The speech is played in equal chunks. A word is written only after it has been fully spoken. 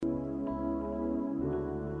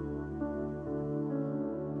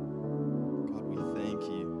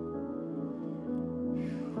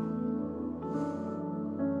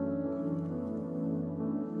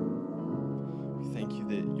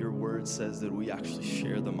says that we actually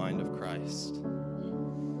share the mind of Christ.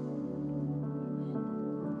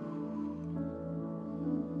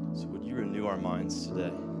 So would you renew our minds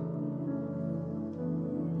today?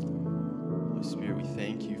 Holy Spirit, we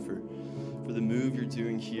thank you for the move you're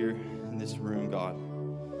doing here in this room, God.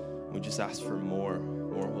 We just ask for more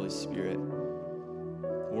Holy Spirit,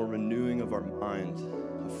 more renewing of our mind,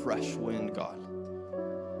 a fresh wind, God.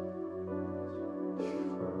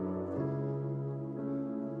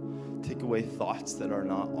 Take away thoughts that are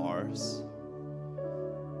not ours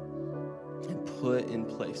and put in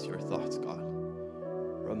place your thoughts, God.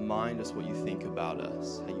 Remind us what you think about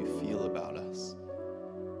us, how you feel about us.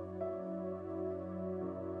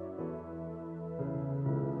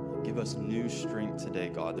 Give us new strength today,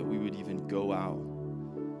 God, that we would even go out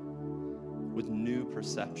with new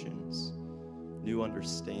perceptions, new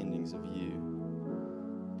understandings of you.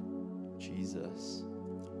 Jesus,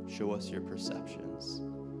 show us your perceptions.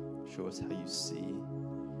 Show us how you see.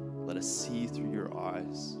 Let us see through your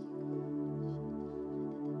eyes.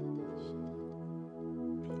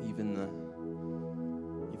 Even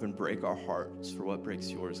break our hearts for what breaks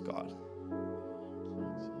yours, God.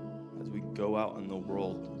 As we go out in the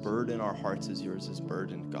world, burden our hearts as yours is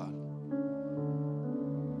burdened, God.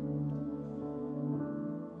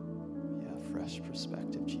 Yeah, fresh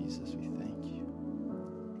perspective, Jesus. We thank you.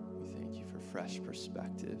 We thank you for fresh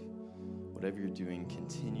perspective. Whatever you're doing,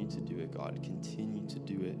 continue to do it, God. Continue to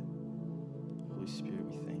do it. Holy Spirit,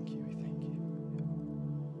 we thank you. We thank you.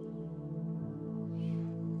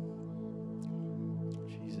 In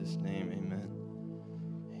Jesus' name, amen.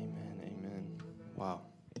 Amen, amen. Wow.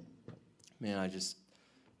 Man, I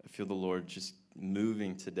feel the Lord just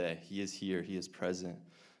moving today. He is here. He is present.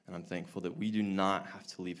 And I'm thankful that we do not have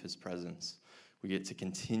to leave his presence. We get to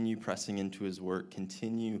continue pressing into his work,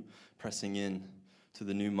 continue pressing in to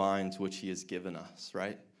the new minds which he has given us,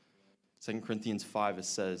 right? 2 Corinthians 5, it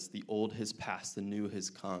says, the old has passed, the new has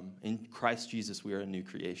come. In Christ Jesus, we are a new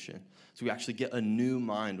creation. So we actually get a new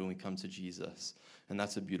mind when we come to Jesus. And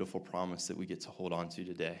that's a beautiful promise that we get to hold on to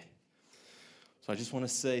today. So I just want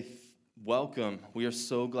to say welcome. We are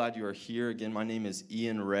so glad you are here. Again, my name is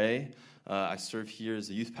Ian Ray. I serve here as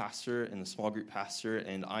a youth pastor and the small group pastor,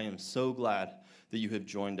 and I am so glad that you have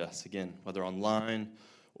joined us, again, whether online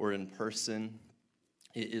or in person.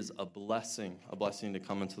 It is a blessing to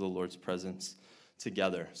come into the Lord's presence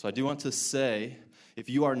together. So I do want to say, if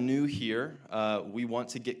you are new here, we want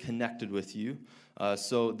to get connected with you.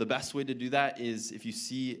 So the best way to do that is if you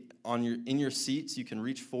see in your seats, you can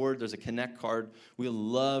reach forward. There's a Connect card. We'd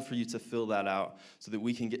love for you to fill that out so that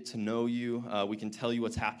we can get to know you. We can tell you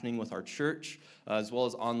what's happening with our church, as well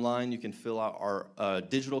as online. You can fill out our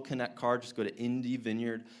digital Connect card. Just go to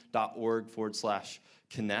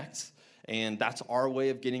indyvineyard.org/connect. And that's our way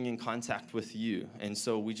of getting in contact with you. And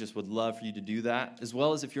so we just would love for you to do that. As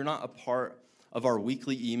well as if you're not a part of our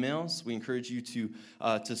weekly emails, we encourage you to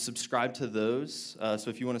subscribe to those.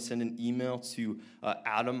 So if you want to send an email to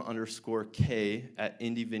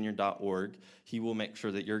Adam_K@indyvineyard.org, he will make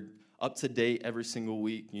sure that you're up to date every single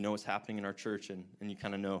week. You know what's happening in our church, and you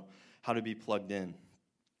kind of know how to be plugged in.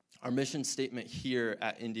 Our mission statement here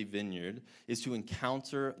at Indy Vineyard is to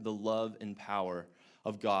encounter the love and power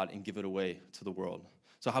of God and give it away to the world.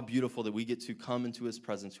 So how beautiful that we get to come into his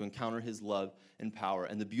presence, to encounter his love and power.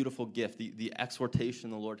 And the beautiful gift, the exhortation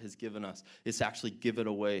the Lord has given us is to actually give it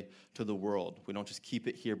away to the world. We don't just keep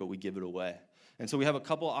it here, but we give it away. And so we have a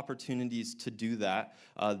couple opportunities to do that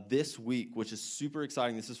this week, which is super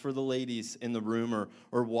exciting. This is for the ladies in the room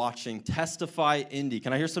or watching. Testify Indy.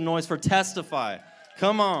 Can I hear some noise for Testify?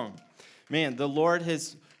 Come on. Man, the Lord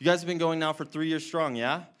has, you guys have been going now for 3 years strong,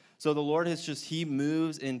 yeah? So the Lord he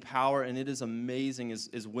moves in power, and it is amazing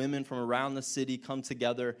as women from around the city come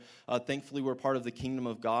together. Thankfully, we're part of the kingdom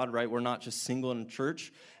of God, right? We're not just single in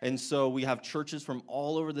church. And so we have churches from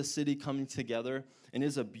all over the city coming together, and it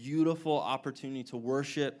is a beautiful opportunity to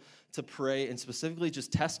worship, to pray, and specifically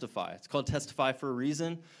just testify. It's called Testify for a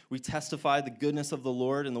reason. We testify the goodness of the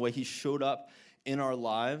Lord and the way he showed up in our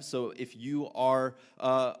lives. So if you are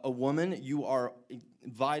a woman, you are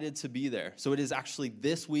invited to be there. So it is actually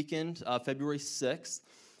this weekend, February 6th.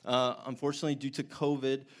 Unfortunately, due to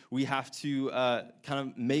COVID, we have to kind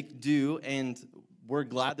of make do, and we're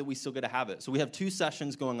glad that we still get to have it. So we have 2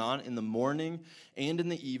 sessions going on in the morning and in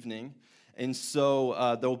the evening. And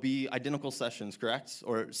so there will be identical sessions, correct?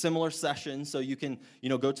 Or similar sessions, so you can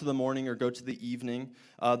go to the morning or go to the evening.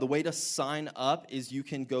 The way to sign up is you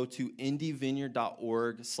can go to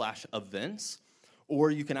indyvineyard.org/events. or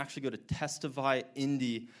you can actually go to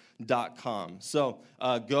testifyindy.com. So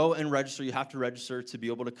go and register. You have to register to be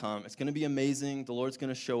able to come. It's going to be amazing. The Lord's going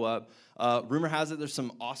to show up. Rumor has it there's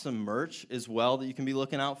some awesome merch as well that you can be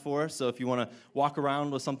looking out for. So if you want to walk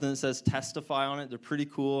around with something that says Testify on it, they're pretty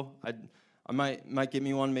cool. I might get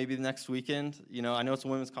me one maybe the next weekend. You know, I know it's a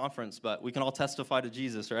women's conference, but we can all testify to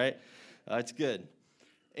Jesus, right? It's good.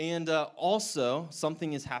 And also,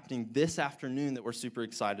 something is happening this afternoon that we're super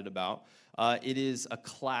excited about. It is a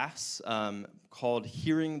class called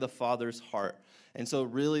Hearing the Father's Heart. And so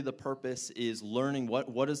really the purpose is learning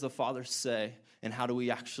what does the Father say and how do we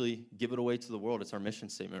actually give it away to the world. It's our mission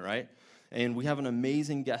statement, right? And we have an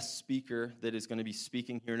amazing guest speaker that is going to be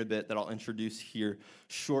speaking here in a bit that I'll introduce here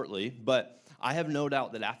shortly. But I have no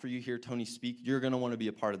doubt that after you hear Tony speak, you're going to want to be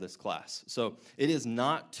a part of this class. So it is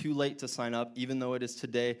not too late to sign up, even though it is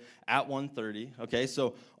today at 1:30. Okay,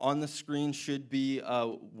 so on the screen should be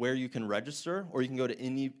where you can register, or you can go to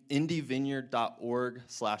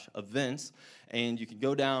indyvineyard.org/events, and you can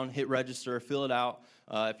go down, hit register, fill it out.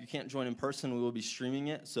 If you can't join in person, we will be streaming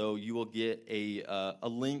it, so you will get a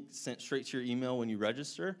link sent straight to your email when you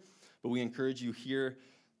register. But we encourage you here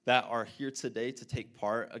that are here today to take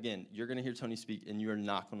part. Again, you're going to hear Tony speak, and you are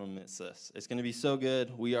not going to miss this. It's going to be so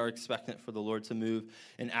good. We are expectant for the Lord to move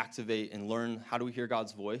and activate and learn how do we hear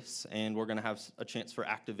God's voice, and we're going to have a chance for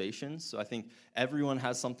activations. So I think everyone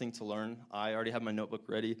has something to learn. I already have my notebook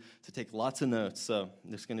ready to take lots of notes, so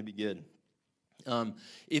it's going to be good.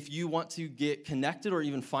 If you want to get connected or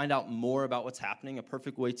even find out more about what's happening, a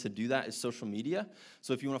perfect way to do that is social media.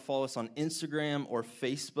 So if you want to follow us on Instagram or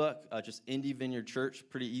Facebook, just Indy Vineyard Church,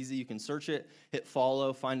 pretty easy. You can search it, hit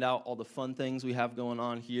follow, find out all the fun things we have going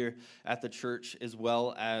on here at the church, as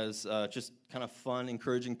well as just kind of fun,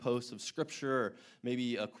 encouraging posts of scripture or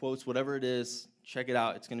maybe quotes, whatever it is. Check it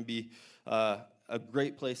out. It's going to be a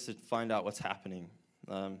great place to find out what's happening.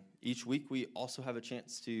 Each week, we also have a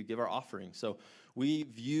chance to give our offering. So we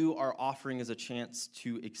view our offering as a chance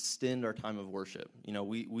to extend our time of worship. You know,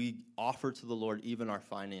 we offer to the Lord even our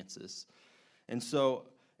finances. And so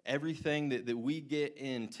everything that we get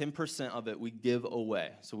in, 10% of it, we give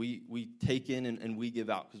away. So we take in and we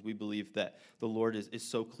give out because we believe that the Lord is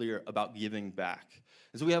so clear about giving back.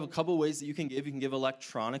 And so we have a couple ways that you can give. You can give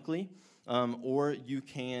electronically. Or you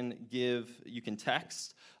can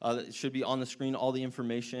text. It should be on the screen, all the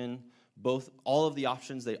information. All of the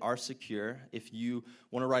options, they are secure. If you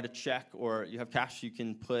want to write a check or you have cash, you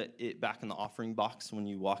can put it back in the offering box when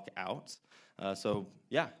you walk out. I'll go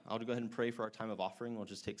ahead and pray for our time of offering. We'll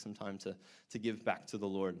just take some time to give back to the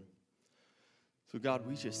Lord. So God,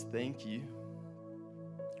 we just thank you.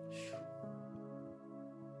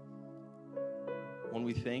 When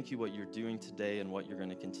we thank you what you're doing today and what you're going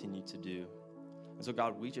to continue to do. And so,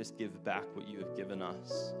 God, we just give back what you have given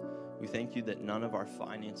us. We thank you that none of our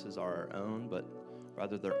finances are our own, but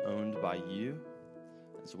rather they're owned by you.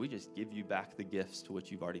 And so we just give you back the gifts to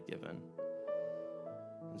which you've already given.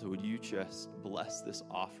 And so would you just bless this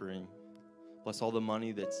offering? Bless all the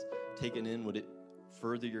money that's taken in. Would it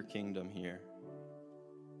further your kingdom here?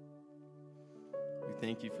 We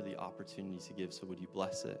thank you for the opportunity to give, so would you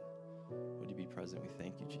bless it? Would you be present? We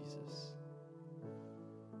thank you, Jesus.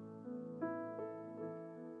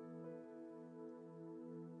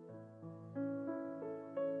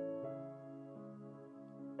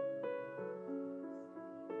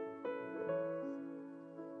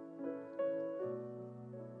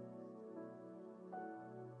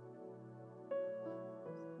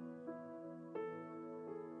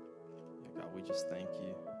 God, we just thank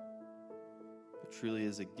you. It truly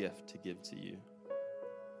is a gift to give to you.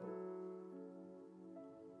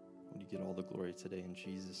 Would you get all the glory today in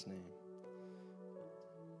Jesus' name?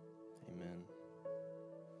 Amen.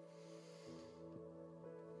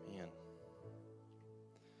 Man.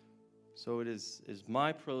 So it is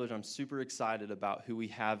my privilege. I'm super excited about who we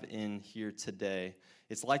have in here today.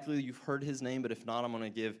 It's likely you've heard his name, but if not, I'm going to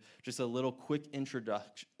give just a little quick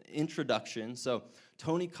introduction. So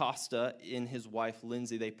Tony Costa and his wife,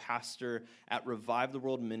 Lindsay, they pastor at Revive the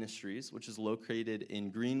World Ministries, which is located in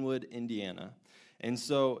Greenwood, Indiana. And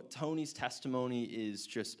so Tony's testimony is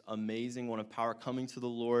just amazing, one of power coming to the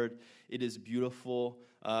Lord. It is beautiful.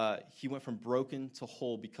 He went from broken to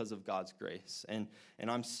whole because of God's grace. And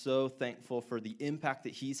I'm so thankful for the impact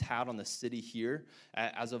that he's had on the city here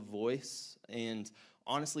as a voice. And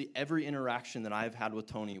honestly, every interaction that I've had with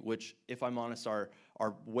Tony, which, if I'm honest, are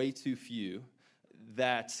way too few,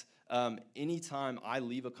 that anytime I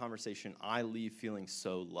leave a conversation, I leave feeling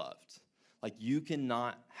so loved. Like, you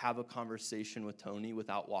cannot have a conversation with Tony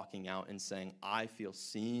without walking out and saying, I feel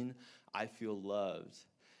seen, I feel loved.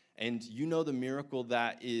 And you know the miracle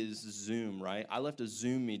that is Zoom, right? I left a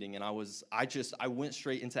Zoom meeting and I went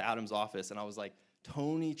straight into Adam's office and I was like,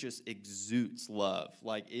 Tony just exudes love.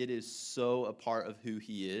 Like, it is so a part of who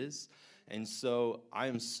he is. And so I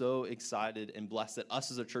am so excited and blessed that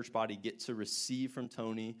us as a church body get to receive from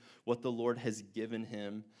Tony what the Lord has given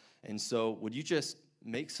him. And so would you just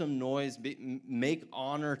make some noise, make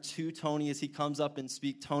honor to Tony as he comes up and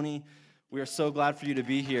speak. Tony, we are so glad for you to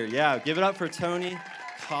be here. Yeah, give it up for Tony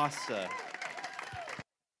Costa.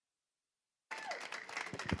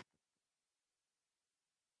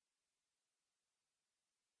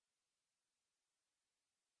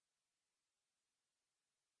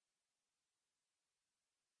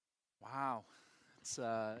 Wow, it's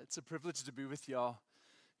a privilege to be with y'all.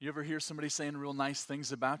 You ever hear somebody saying real nice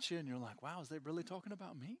things about you, and you're like, "Wow, is they really talking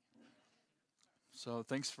about me?" So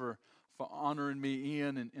thanks for honoring me,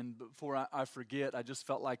 Ian. And before I forget, I just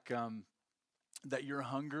felt like that your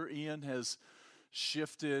hunger, Ian, has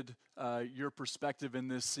shifted your perspective in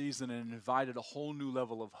this season and invited a whole new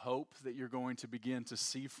level of hope that you're going to begin to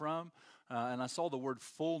see from. And I saw the word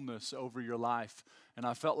fullness over your life. And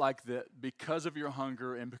I felt like that because of your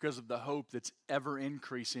hunger and because of the hope that's ever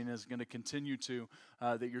increasing is going to continue to,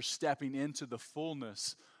 that you're stepping into the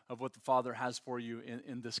fullness of what the Father has for you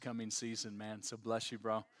in this coming season, man. So bless you,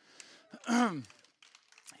 bro.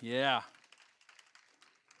 Yeah.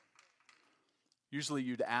 Usually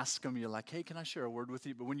you'd ask them, you're like, hey, can I share a word with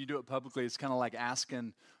you? But when you do it publicly, it's kind of like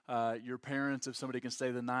asking your parents if somebody can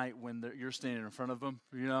stay the night when you're standing in front of them,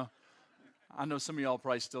 you know? I know some of y'all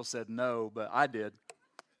probably still said no, but I did.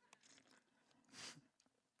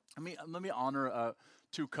 Let me honor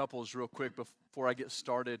two couples real quick before I get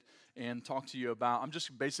started and talk to you about, I'm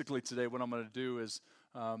just basically today what I'm going to do is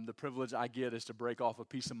the privilege I get is to break off a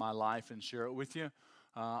piece of my life and share it with you.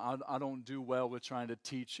 I don't do well with trying to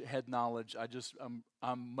teach head knowledge.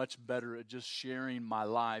 I'm much better at just sharing my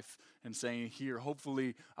life and saying, here,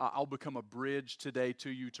 hopefully I'll become a bridge today to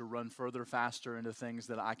you to run further, faster into things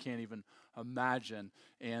that I can't even imagine.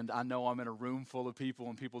 And I know I'm in a room full of people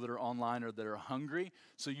and people that are online or that are hungry.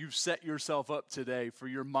 So you've set yourself up today for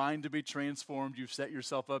your mind to be transformed. You've set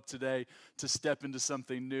yourself up today to step into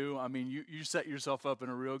something new. I mean, you set yourself up in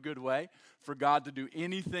a real good way for God to do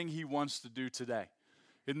anything He wants to do today.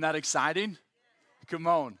 Isn't that exciting? Come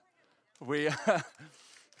on.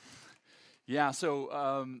 So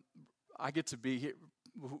I get to be here.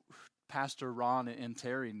 Pastor Ron and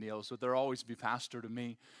Terry Neal, so they'll always be pastor to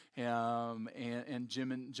me. And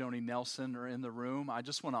Jim and Joni Nelson are in the room. I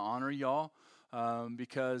just want to honor y'all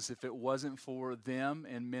because if it wasn't for them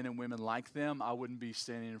and men and women like them, I wouldn't be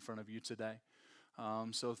standing in front of you today.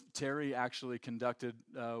 So Terry actually conducted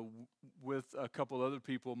with a couple other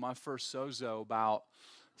people my first sozo about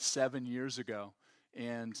 7 years ago,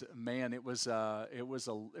 and man, it was a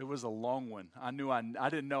long one. I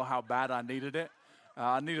didn't know how bad I needed it.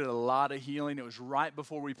 I needed a lot of healing. It was right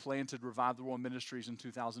before we planted Revive the World Ministries in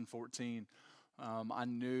 2014. I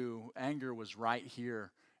knew anger was right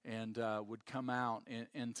here and would come out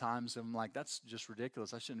in times. I'm like, that's just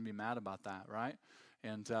ridiculous. I shouldn't be mad about that, right?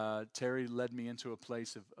 And Terry led me into a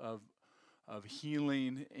place of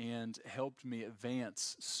healing and helped me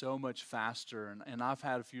advance so much faster. And I've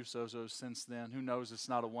had a few sozos since then. Who knows? It's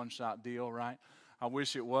not a one-shot deal, right? I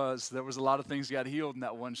wish it was. There was a lot of things got healed in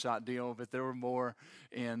that one-shot deal, but there were more.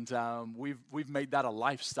 And we've made that a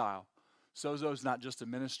lifestyle. Sozo's not just a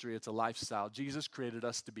ministry, it's a lifestyle. Jesus created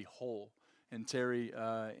us to be whole. And Terry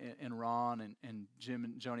and Ron and Jim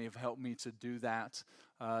and Joni have helped me to do that.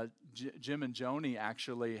 Jim and Joni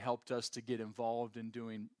actually helped us to get involved in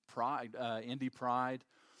doing Pride, Indy Pride.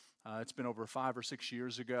 It's been over 5 or 6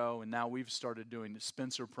 years ago, and now we've started doing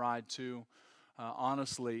Spencer Pride too.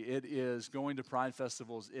 Honestly, it is going to Pride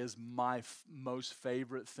festivals is my most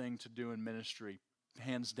favorite thing to do in ministry,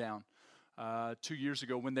 hands down. 2 years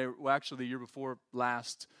ago, actually the year before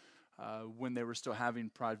last, when they were still having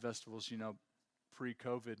Pride festivals,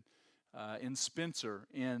 pre-COVID, in Spencer.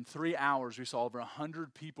 In 3 hours, we saw over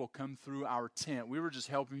 100 people come through our tent. We were just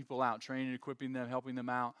helping people out, training, equipping them, helping them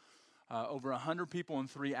out. Over 100 people in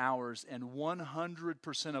 3 hours, and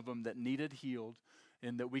 100% of them that needed healed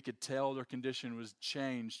and that we could tell their condition was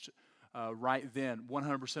changed right then.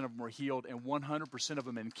 100% of them were healed, and 100% of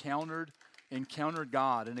them encountered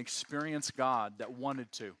God and experienced God that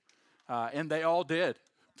wanted to. And they all did.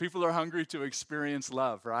 People are hungry to experience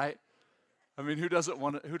love, right? I mean, who doesn't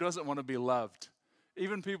want to be loved?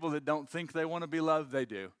 Even people that don't think they want to be loved, they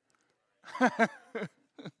do.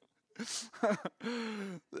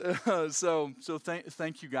 So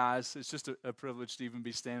thank you guys. It's just a privilege to even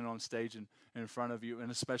be standing on stage in front of you,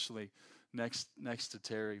 and especially next to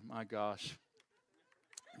Terry. My gosh.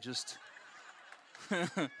 Just,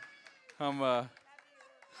 I'm,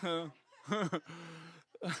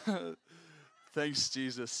 thanks,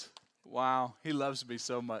 Jesus. Wow, he loves me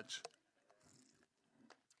so much.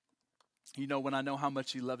 You know, when I know how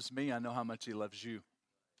much he loves me, I know how much he loves you.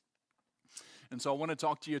 And so I want to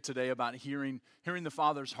talk to you today about hearing the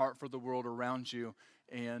Father's heart for the world around you,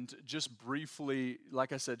 and just briefly,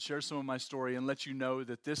 like I said, share some of my story and let you know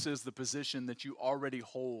that this is the position that you already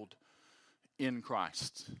hold in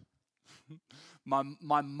Christ.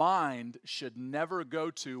 My mind should never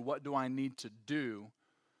go to what do I need to do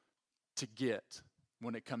to get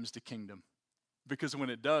when it comes to kingdom. Because when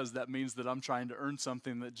it does, that means that I'm trying to earn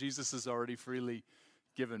something that Jesus has already freely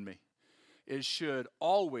given me. It should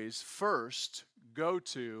always first go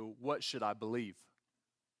to what should I believe.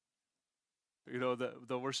 You know,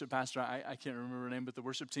 the worship pastor, I can't remember her name, but the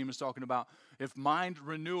worship team is talking about if mind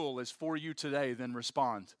renewal is for you today, then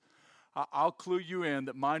respond. I'll clue you in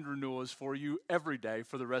that mind renewal is for you every day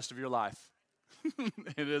for the rest of your life.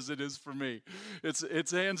 And as it is for me.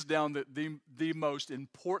 It's hands down the most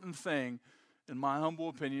important thing, in my humble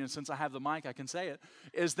opinion, and since I have the mic, I can say it,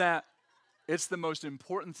 is that it's the most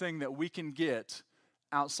important thing that we can get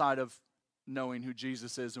outside of knowing who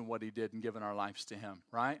Jesus is and what he did and giving our lives to him,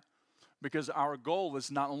 right? Because our goal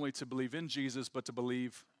is not only to believe in Jesus, but to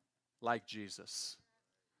believe like Jesus.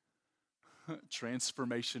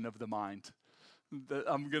 Transformation of the mind.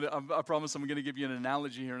 I promise I'm going to give you an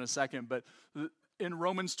analogy here in a second, but in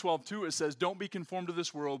Romans 12:2 it says, don't be conformed to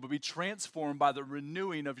this world, but be transformed by the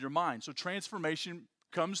renewing of your mind. So transformation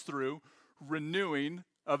comes through renewing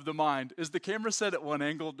of the mind. Is the camera set at one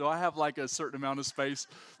angle? Do I have like a certain amount of space?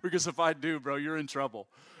 Because if I do, bro, you're in trouble.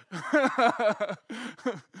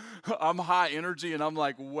 I'm high energy and I'm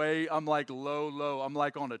like low. I'm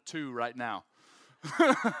like on a 2 right now.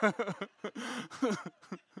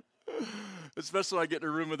 Especially when I get in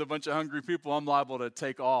a room with a bunch of hungry people, I'm liable to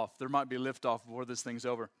take off. There might be a lift off before this thing's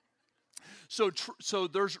over. So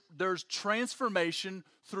there's transformation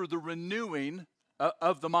through the renewing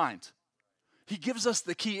of the mind. He gives us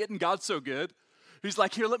the key. Isn't God so good? He's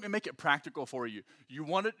like, here, let me make it practical for you. You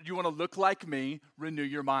want to look like me? Renew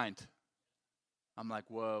your mind. I'm like,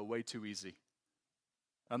 whoa, way too easy.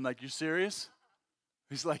 I'm like, you serious?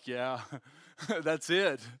 He's like, yeah, that's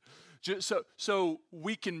it. So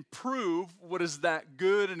we can prove what is that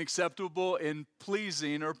good and acceptable and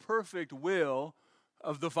pleasing or perfect will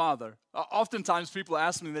of the Father. Oftentimes people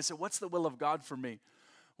ask me, they say, what's the will of God for me?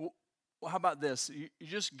 Well, how about this? You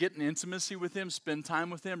just get in intimacy with him, spend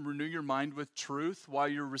time with him, renew your mind with truth while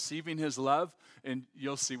you're receiving his love, and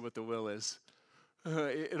you'll see what the will is.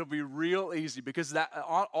 It'll be real easy, because that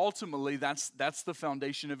ultimately that's the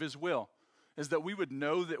foundation of his will. Is that we would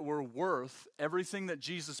know that we're worth everything that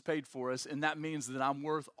Jesus paid for us, and that means that I'm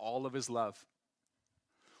worth all of his love.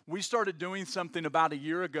 We started doing something about a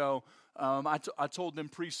year ago. I told them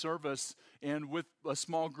pre-service, and with a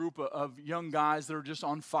small group of young guys that are just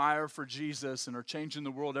on fire for Jesus and are changing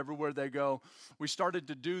the world everywhere they go, we started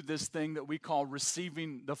to do this thing that we call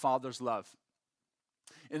receiving the Father's love.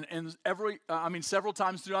 And several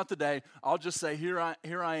times throughout the day, I'll just say, here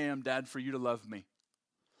I am, Dad, for you to love me.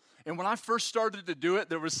 And when I first started to do it,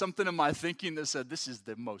 there was something in my thinking that said, this is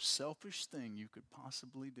the most selfish thing you could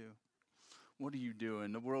possibly do. What are you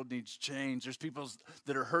doing? The world needs change. There's people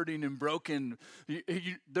that are hurting and broken.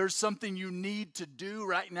 There's something you need to do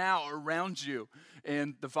right now around you.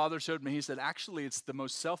 And the Father showed me, he said, actually, it's the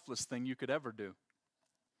most selfless thing you could ever do.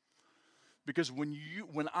 Because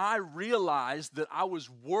when I realized that I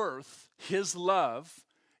was worth his love,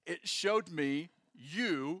 it showed me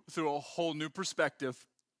you through a whole new perspective.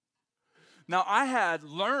 Now, I had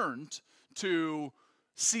learned to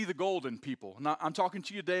see the gold in people. Now, I'm talking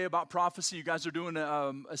to you today about prophecy. You guys are doing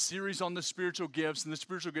a series on the spiritual gifts, and the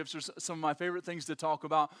spiritual gifts are some of my favorite things to talk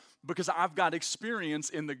about because I've got experience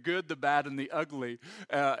in the good, the bad, and the ugly,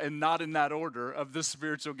 and not in that order of the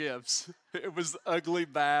spiritual gifts. It was ugly,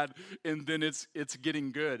 bad, and then it's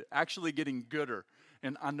getting good, actually getting gooder.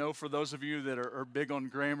 And I know for those of you that are big on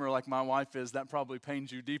grammar like my wife is, that probably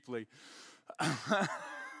pains you deeply.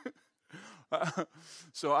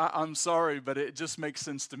 So I'm sorry, but it just makes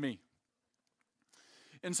sense to me.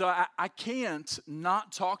 And so I can't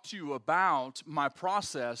not talk to you about my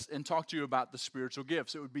process and talk to you about the spiritual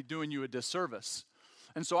gifts. It would be doing you a disservice.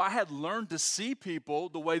 And so I had learned to see people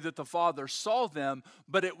the way that the Father saw them,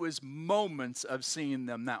 but it was moments of seeing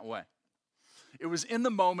them that way. It was in the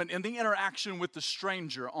moment, in the interaction with the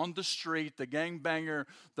stranger on the street, the gangbanger,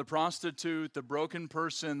 the prostitute, the broken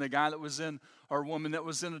person, the guy that was in, or woman that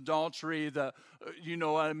was in adultery, you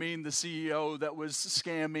know what I mean, the CEO that was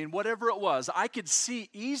scamming, whatever it was. I could see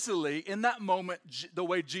easily in that moment the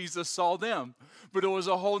way Jesus saw them. But it was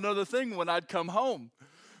a whole nother thing when I'd come home.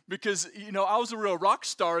 Because, I was a real rock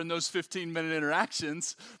star in those 15-minute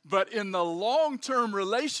interactions. But in the long-term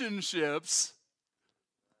relationships,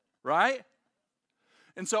 right?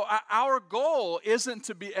 And so our goal isn't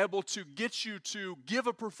to be able to get you to give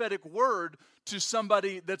a prophetic word to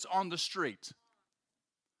somebody that's on the street.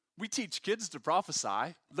 We teach kids to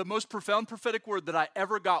prophesy. The most profound prophetic word that I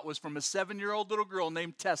ever got was from a 7-year-old little girl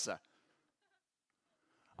named Tessa.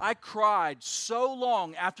 I cried so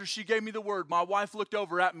long after she gave me the word. My wife looked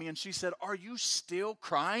over at me and she said, "Are you still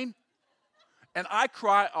crying?" And I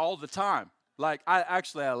cry all the time. Like, I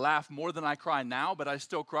laugh more than I cry now, but I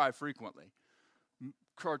still cry frequently.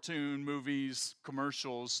 Cartoon, movies,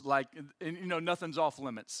 commercials, nothing's off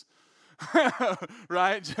limits.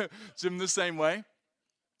 Right? Jim the same way.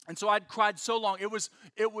 And so I'd cried so long. It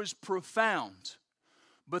was profound.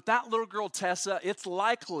 But that little girl, Tessa, it's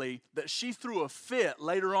likely that she threw a fit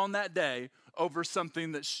later on that day over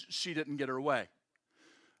something that she didn't get her way.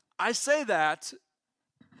 I say that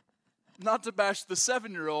not to bash the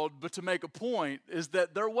 7-year-old, but to make a point, is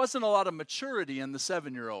that there wasn't a lot of maturity in the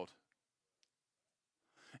 7-year-old.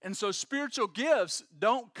 And so spiritual gifts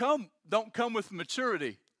don't come with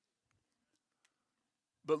maturity.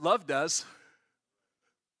 But love does.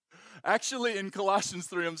 Actually, in Colossians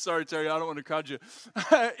 3, I'm sorry, Terry, I don't want to crowd you.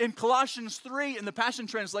 In Colossians 3, in the Passion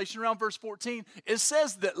Translation, around verse 14, it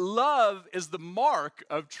says that love is the mark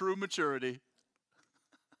of true maturity.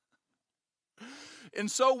 And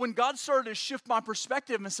so when God started to shift my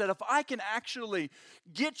perspective and said, if I can actually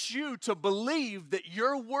get you to believe that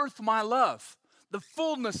you're worth my love, the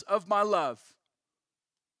fullness of my love.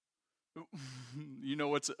 You know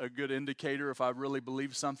what's a good indicator if I really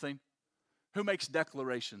believe something? Who makes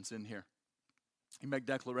declarations in here? You make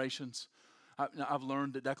declarations? I've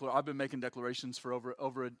learned that I've been making declarations for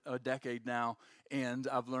over a decade now, and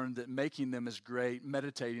I've learned that making them is great.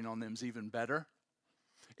 Meditating on them is even better.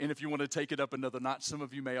 And if you want to take it up another notch, some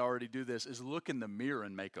of you may already do this, is look in the mirror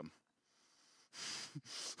and make them.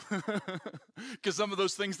 Because some of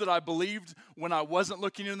those things that I believed when I wasn't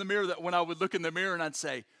looking in the mirror, that when I would look in the mirror and I'd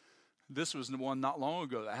say, this was the one not long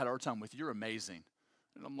ago that I had a hard time with, you're amazing.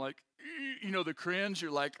 And I'm like, the cringe,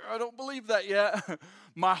 you're like, I don't believe that yet.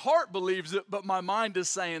 My heart believes it, but my mind is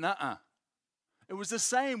saying, It was the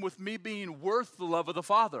same with me being worth the love of the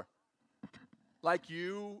Father. Like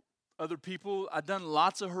you, other people, I've done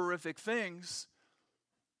lots of horrific things.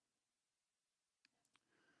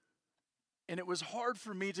 And it was hard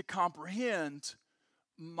for me to comprehend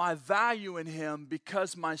my value in him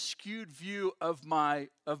because my skewed view of my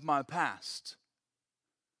past.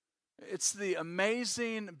 It's the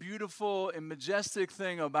amazing, beautiful, and majestic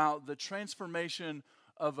thing about the transformation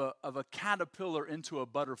of a caterpillar into a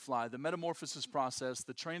butterfly, the metamorphosis process,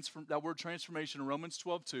 that word transformation in Romans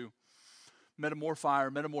 12:2,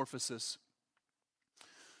 metamorphosis.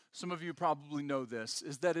 Some of you probably know this,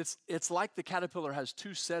 is that it's like the caterpillar has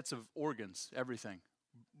two sets of organs, everything.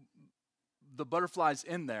 The butterfly's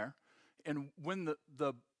in there, and when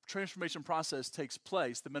the transformation process takes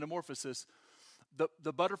place, the metamorphosis,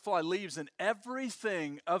 the butterfly leaves and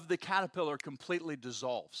everything of the caterpillar completely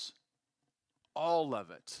dissolves. All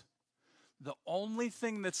of it. The only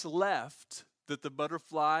thing that's left that the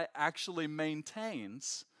butterfly actually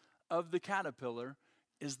maintains of the caterpillar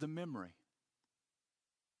is the memory.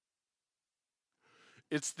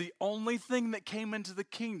 It's the only thing that came into the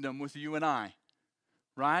kingdom with you and I,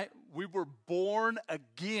 right? We were born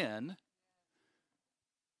again.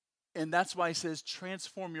 And that's why he says,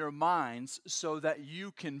 transform your minds so that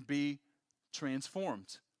you can be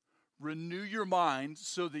transformed. Renew your mind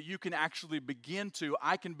so that you can actually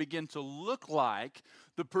I can begin to look like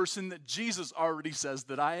the person that Jesus already says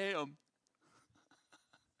that I am.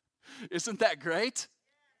 Isn't that great?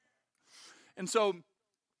 And so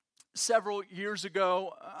several years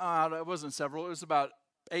ago, it was about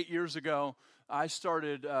 8 years ago, I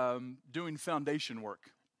started doing foundation work.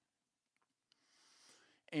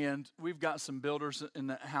 And we've got some builders in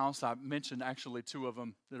the house. I mentioned actually 2 of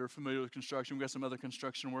them that are familiar with construction. We've got some other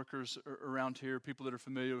construction workers around here, people that are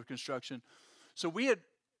familiar with construction. So we had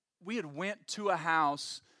went to a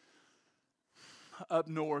house up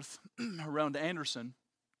north around Anderson.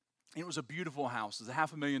 And it was a beautiful house. It was a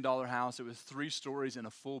 $500,000 house. It was 3 stories and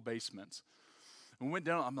a full basement. And we went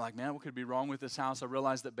down. I'm like, man, what could be wrong with this house? I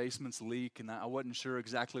realized that basements leak, and I wasn't sure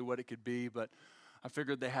exactly what it could be, but I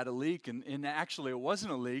figured they had a leak, and actually it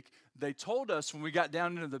wasn't a leak. They told us when we got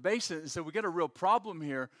down into the basement and said, we got a real problem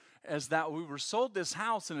here, as that we were sold this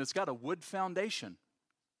house and it's got a wood foundation.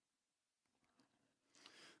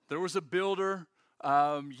 There was a builder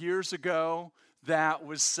years ago that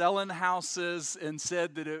was selling houses and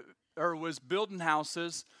said that was building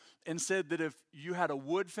houses and said that if you had a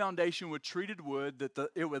wood foundation with treated wood, that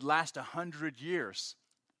it would last 100 years.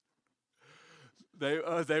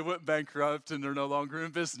 They went bankrupt and they're no longer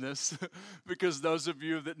in business because those of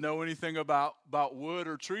you that know anything about wood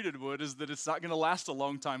or treated wood is that it's not going to last a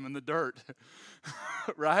long time in the dirt,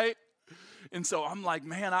 right? And so I'm like,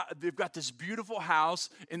 man, they've got this beautiful house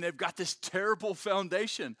and they've got this terrible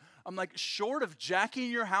foundation. I'm like, short of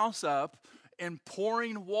jacking your house up and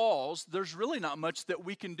pouring walls, there's really not much that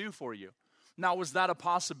we can do for you. Now, was that a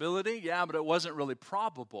possibility? Yeah, but it wasn't really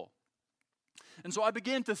probable. And so I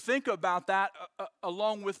began to think about that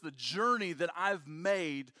along with the journey that I've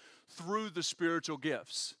made through the spiritual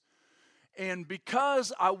gifts. And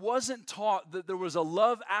because I wasn't taught that there was a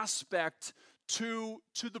love aspect to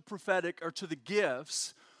the prophetic or to the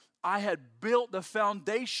gifts, I had built the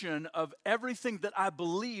foundation of everything that I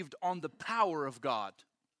believed on the power of God.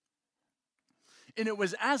 And it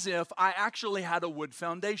was as if I actually had a wood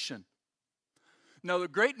foundation. Now, the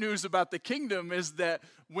great news about the kingdom is that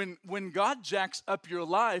when God jacks up your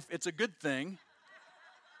life, it's a good thing.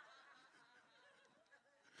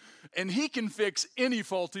 And he can fix any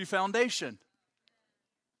faulty foundation.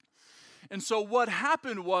 And so what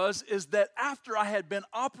happened is that after I had been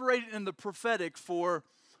operating in the prophetic for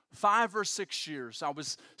 5 or 6 years, I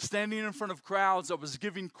was standing in front of crowds. I was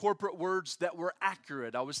giving corporate words that were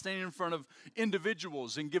accurate. I was standing in front of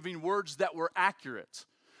individuals and giving words that were accurate.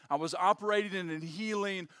 I was operating in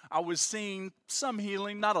healing. I was seeing some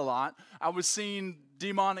healing, not a lot. I was seeing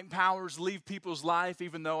demonic powers leave people's life,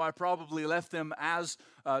 even though I probably left them as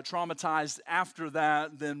traumatized after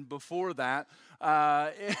that than before that.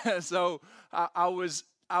 So I was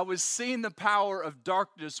seeing the power of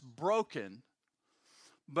darkness broken,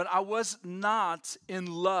 but I was not in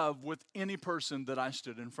love with any person that I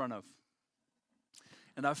stood in front of.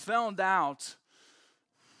 And I found out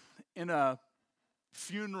in a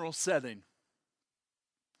funeral setting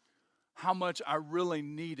how much I really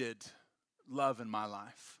needed love in my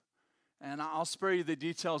life. And I'll spare you the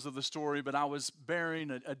details of the story, but I was burying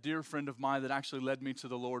a dear friend of mine that actually led me to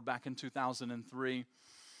the Lord back in 2003.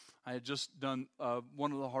 I had just done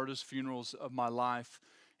one of the hardest funerals of my life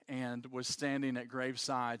and was standing at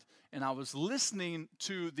graveside, and I was listening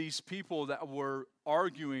to these people that were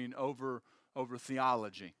arguing over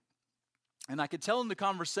theology. And I could tell in the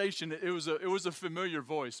conversation it was a familiar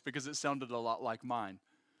voice because it sounded a lot like mine.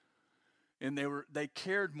 And they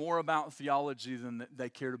cared more about theology than they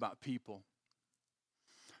cared about people.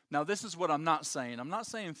 Now, this is what I'm not saying. I'm not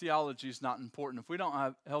saying theology is not important. If we don't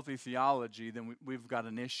have healthy theology, then we've got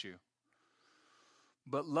an issue.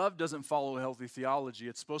 But love doesn't follow healthy theology.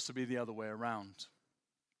 It's supposed to be the other way around.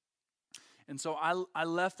 And so I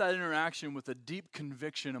left that interaction with a deep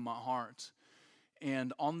conviction in my heart.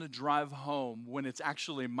 And on the drive home, when it's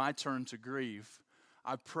actually my turn to grieve,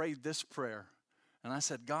 I prayed this prayer. And I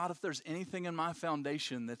said, God, if there's anything in my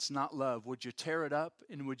foundation that's not love, would you tear it up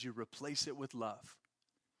and would you replace it with love?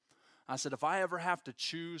 I said, if I ever have to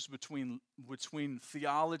choose between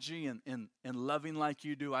theology and loving like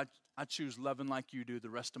you do, I choose loving like you do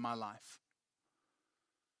the rest of my life.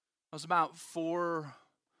 It was about four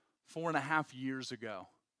and a half years ago.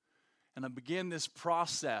 And I began this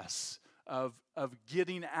process of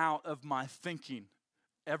getting out of my thinking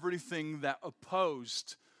everything that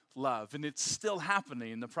opposed love. And it's still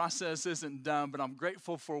happening. The process isn't done, but I'm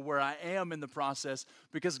grateful for where I am in the process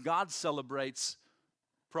because God celebrates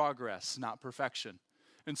progress, not perfection.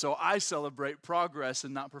 And so I celebrate progress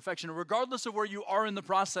and not perfection. And regardless of where you are in the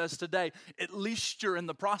process today, at least you're in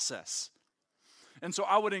the process. And so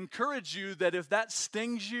I would encourage you that if that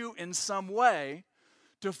stings you in some way,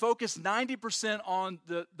 to focus 90% on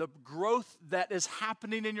the growth that is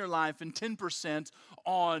happening in your life and 10%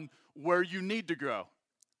 on where you need to grow.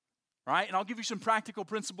 Right? And I'll give you some practical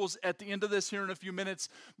principles at the end of this here in a few minutes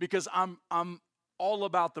because I'm all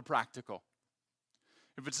about the practical.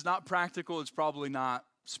 If it's not practical, it's probably not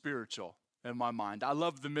spiritual in my mind. I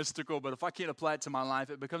love the mystical, but if I can't apply it to my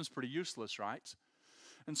life, it becomes pretty useless, right?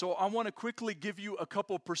 And so I want to quickly give you a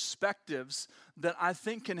couple perspectives that I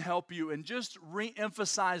think can help you and just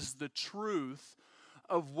re-emphasize the truth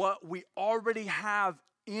of what we already have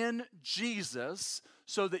in Jesus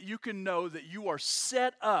so that you can know that you are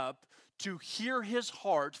set up to hear his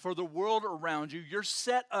heart for the world around you. You're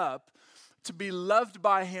set up to be loved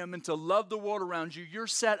by him and to love the world around you, you're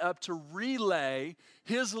set up to relay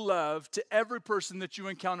his love to every person that you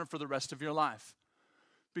encounter for the rest of your life.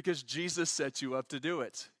 Because Jesus set you up to do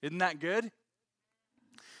it. Isn't that good?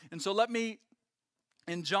 And so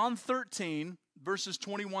in John 13, verses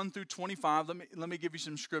 21 through 25, let me give you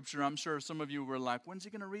some scripture. I'm sure some of you were like, when's he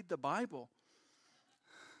going to read the Bible?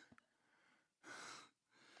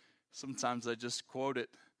 Sometimes I just quote it.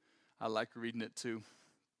 I like reading it too.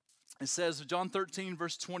 It says, John 13,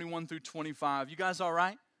 verse 21 through 25. You guys all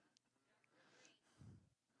right?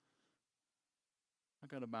 I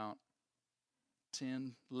got about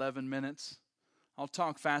 10, 11 minutes. I'll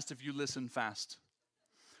talk fast if you listen fast.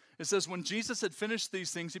 It says, when Jesus had finished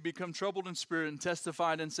these things, he became troubled in spirit and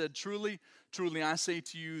testified and said, truly, truly, I say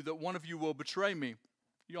to you that one of you will betray me.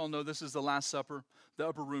 You all know this is the Last Supper, the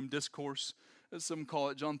upper room discourse, as some call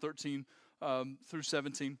it, John 13 through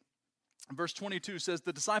 17. Verse 22 says,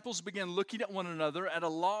 the disciples began looking at one another at a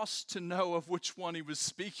loss to know of which one he was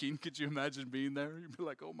speaking. Could you imagine being there? You'd be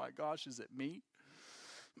like, oh my gosh, is it me?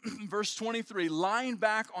 Verse 23, lying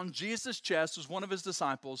back on Jesus' chest was one of his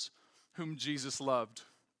disciples whom Jesus loved.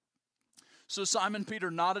 So Simon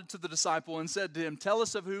Peter nodded to the disciple and said to him, tell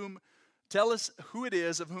us who it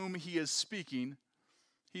is of whom he is speaking.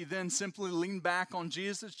 He then simply leaned back on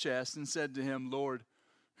Jesus' chest and said to him, Lord,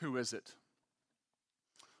 who is it?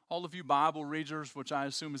 All of you Bible readers, which I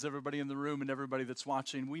assume is everybody in the room and everybody that's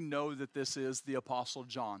watching, we know that this is the Apostle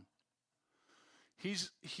John.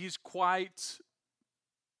 He's quite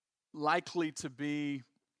likely to be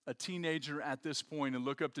a teenager at this point and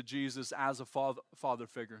look up to Jesus as a father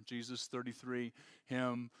figure. Jesus, 33,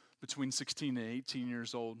 him between 16 and 18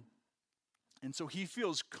 years old. And so he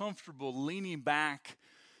feels comfortable leaning back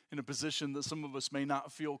in a position that some of us may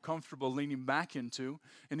not feel comfortable leaning back into.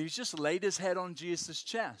 And he's just laid his head on Jesus'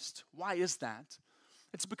 chest. Why is that?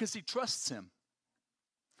 It's because he trusts him.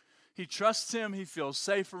 He trusts him. He feels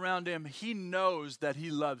safe around him. He knows that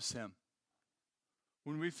he loves him.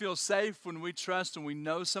 When we feel safe, when we trust and we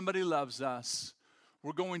know somebody loves us,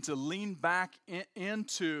 we're going to lean back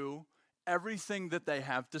into everything that they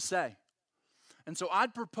have to say. And so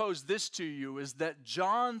I'd propose this to you, is that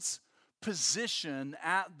John's position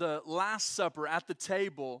at the Last Supper, at the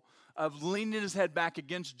table, of leaning his head back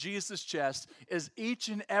against Jesus' chest, is each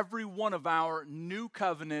and every one of our new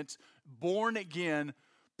covenant, born again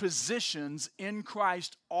positions in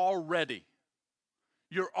Christ already.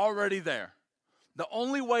 You're already there. The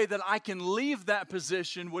only way that I can leave that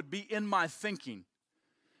position would be in my thinking.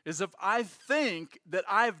 Is if I think that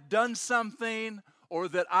I've done something, or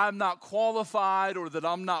that I'm not qualified, or that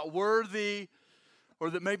I'm not worthy, or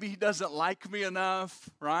that maybe he doesn't like me enough,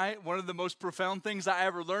 right? One of the most profound things I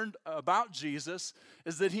ever learned about Jesus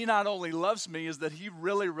is that he not only loves me, is that he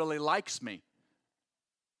really, really likes me.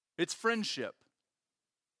 It's friendship.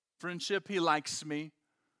 Friendship, he likes me.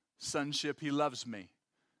 Sonship, he loves me.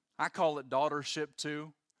 I call it daughtership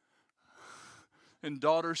too. And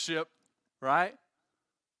daughtership, right?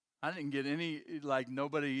 I didn't get any, like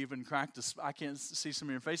nobody even cracked I can't see some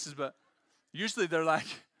of your faces, but usually they're like,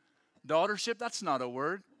 daughtership, that's not a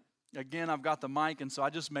word. Again, I've got the mic, and so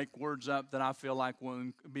I just make words up that I feel like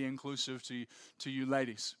will be inclusive to you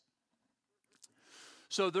ladies.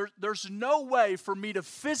 So there's no way for me to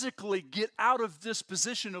physically get out of this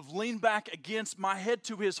position of lean back against my head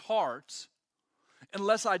to his heart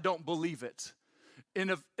unless I don't believe it.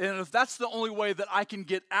 And if that's the only way that I can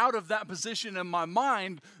get out of that position in my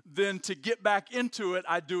mind, then to get back into it,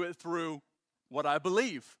 I do it through what I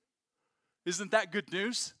believe. Isn't that good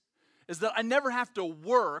news? Is that I never have to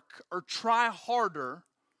work or try harder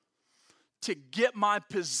to get my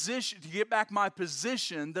position, to get back my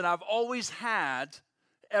position that I've always had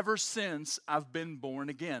ever since I've been born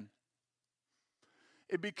again.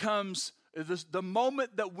 It becomes the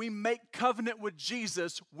moment that we make covenant with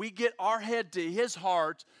Jesus, we get our head to his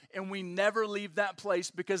heart, and we never leave that place,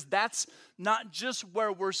 because that's not just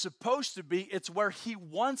where we're supposed to be, it's where he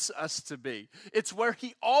wants us to be. It's where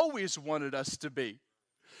he always wanted us to be.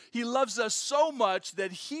 He loves us so much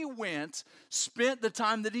that he spent the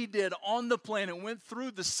time that he did on the planet, went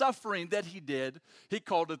through the suffering that he did. He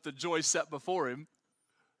called it the joy set before him,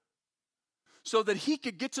 so that he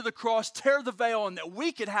could get to the cross, tear the veil, and that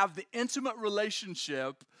we could have the intimate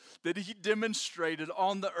relationship that he demonstrated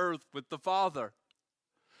on the earth with the Father.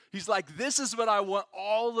 He's like, this is what I want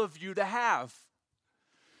all of you to have.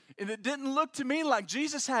 And it didn't look to me like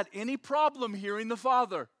Jesus had any problem hearing the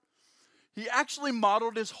Father. He actually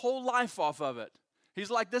modeled his whole life off of it.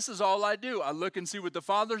 He's like, this is all I do. I look and see what the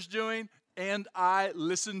Father's doing, and I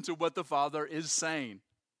listen to what the Father is saying.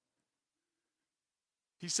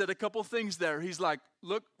 He said a couple things there. He's like,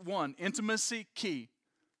 look, one, intimacy, key.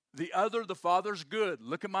 The other, the Father's good.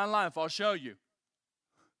 Look at my life, I'll show you.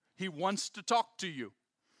 He wants to talk to you.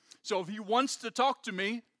 So if he wants to talk to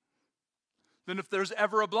me, then if there's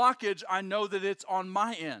ever a blockage, I know that it's on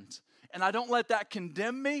my end. And I don't let that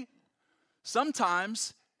condemn me.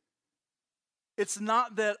 Sometimes it's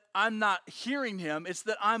not that I'm not hearing him, it's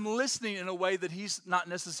that I'm listening in a way that he's not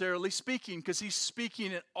necessarily speaking, because he's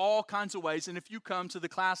speaking in all kinds of ways. And if you come to the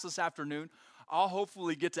class this afternoon, I'll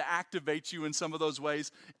hopefully get to activate you in some of those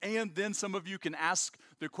ways. And then some of you can ask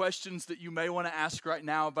the questions that you may want to ask right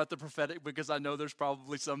now about the prophetic, because I know there's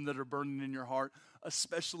probably some that are burning in your heart,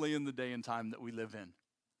 especially in the day and time that we live in.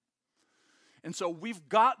 And so we've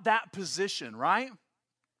got that position, right?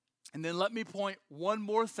 And then let me point one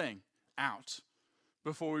more thing out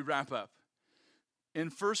before we wrap up. In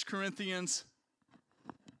 2 Corinthians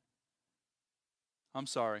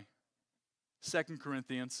 5.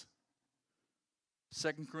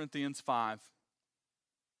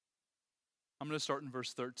 I'm going to start in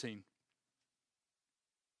verse 13.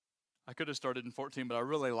 I could have started in 14, but I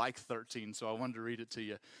really like 13, so I wanted to read it to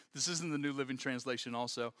you. This is in the New Living Translation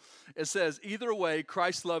also. It says, either way,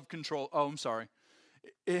 Christ's love control. Oh, I'm sorry.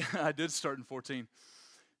 I did start in 14.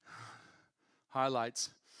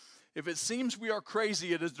 Highlights. If it seems we are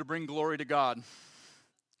crazy, it is to bring glory to God.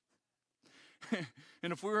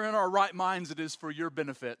 And if we're in our right minds, it is for your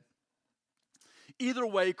benefit. Either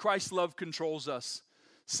way, Christ's love controls us.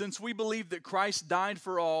 Since we believe that Christ died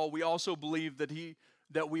for all, we also believe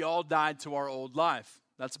that we all died to our old life.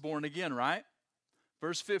 That's born again, right?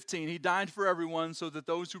 Verse 15, he died for everyone so that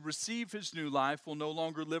those who receive his new life will no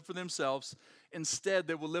longer live for themselves. Instead,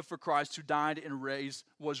 they will live for Christ who died and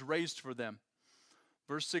was raised for them.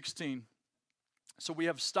 Verse 16, so we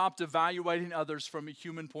have stopped evaluating others from a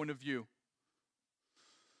human point of view.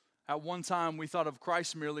 At one time, we thought of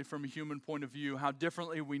Christ merely from a human point of view. How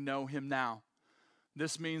differently we know him now.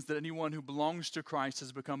 This means that anyone who belongs to Christ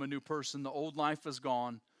has become a new person. The old life is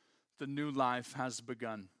gone. The new life has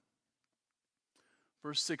begun.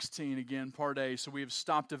 Verse 16, again, part A. So we have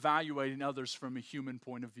stopped evaluating others from a human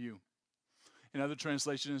point of view. In other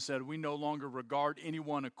translations, it said, we no longer regard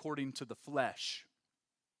anyone according to the flesh.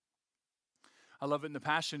 I love it in the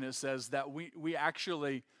Passion. It says that we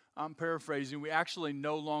actually, I'm paraphrasing, we actually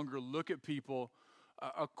no longer look at people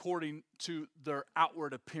according to their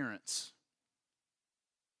outward appearance.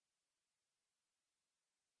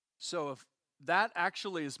 So if that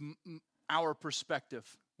actually is our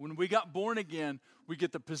perspective. When we got born again, we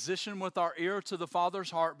get the position with our ear to the Father's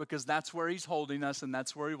heart, because that's where he's holding us and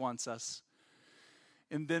that's where he wants us.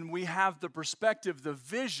 And then we have the perspective, the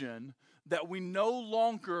vision, that we no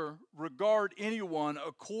longer regard anyone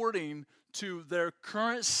according to their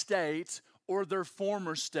current state or their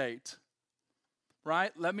former state.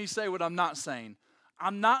 Right? Let me say what I'm not saying.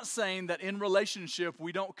 I'm not saying that in relationship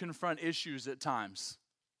we don't confront issues at times.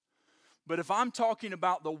 But if I'm talking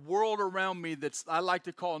about the world around me that's, I like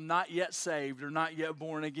to call not yet saved or not yet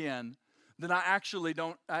born again, then I actually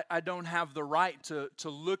don't have the right to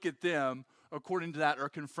look at them according to that or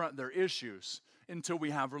confront their issues until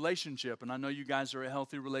we have relationship. And I know you guys are a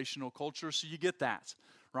healthy relational culture, so you get that,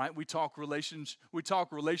 right? We talk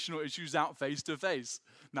relational issues out face to face,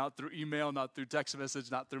 not through email, not through text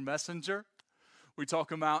message, not through messenger. We talk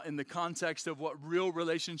them out in the context of what real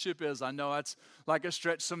relationship is. I know that's like a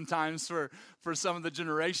stretch sometimes for some of the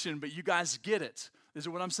generation, but you guys get it. Is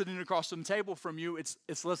when I'm sitting across the table from you,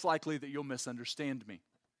 it's less likely that you'll misunderstand me.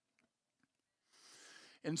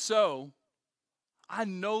 And so, I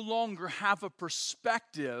no longer have a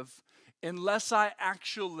perspective unless I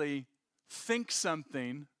actually think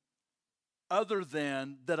something other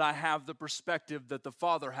than that I have the perspective that the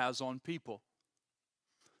Father has on people.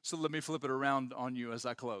 So let me flip it around on you as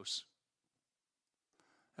I close.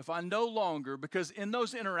 If I no longer, because in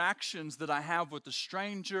those interactions that I have with a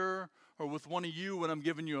stranger or with one of you when I'm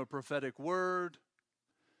giving you a prophetic word,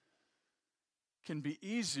 can be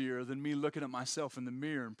easier than me looking at myself in the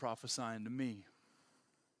mirror and prophesying to me.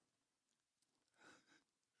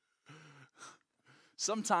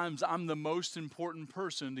 Sometimes I'm the most important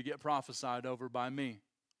person to get prophesied over by me.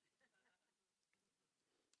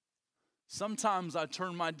 Sometimes I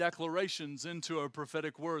turn my declarations into a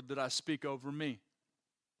prophetic word that I speak over me.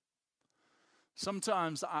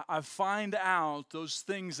 Sometimes I find out those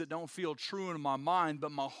things that don't feel true in my mind,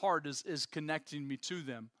 but my heart is connecting me to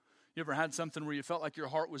them. You ever had something where you felt like your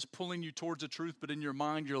heart was pulling you towards the truth, but in your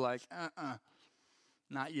mind you're like,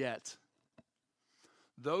 not yet.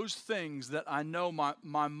 those things that I know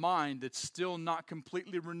my mind that's still not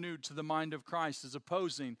completely renewed to the mind of Christ is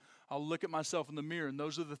opposing, I'll look at myself in the mirror, and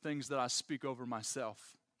those are the things that I speak over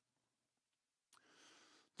myself.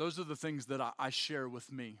 Those are the things that I share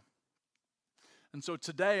with me. And so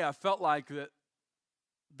today I felt like that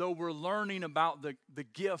though we're learning about the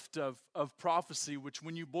gift of prophecy, which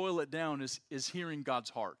when you boil it down is hearing God's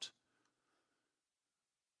heart.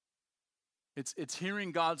 It's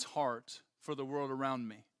hearing God's heart for the world around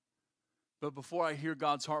me. But before I hear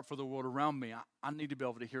God's heart for the world around me, I need to be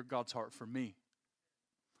able to hear God's heart for me.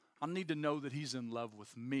 I need to know that He's in love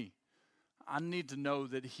with me. I need to know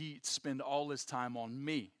that He spend all His time on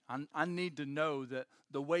me. I need to know that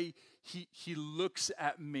the way He looks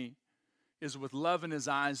at me is with love in His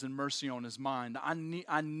eyes and mercy on His mind.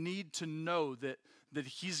 I need to know that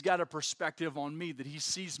He's got a perspective on me, that He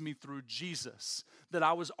sees me through Jesus, that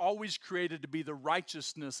I was always created to be the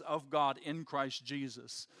righteousness of God in Christ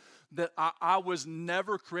Jesus, that I was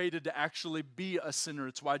never created to actually be a sinner.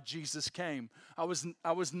 It's why Jesus came. I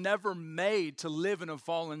was never made to live in a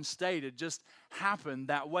fallen state. It just happened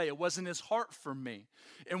that way. It wasn't His heart for me.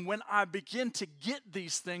 And when I begin to get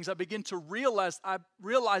these things, I begin to realize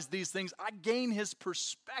these things, I gain His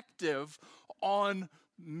perspective on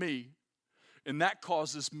me. And that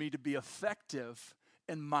causes me to be effective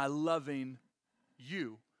in my loving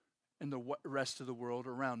you and the rest of the world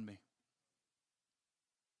around me.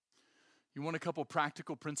 You want a couple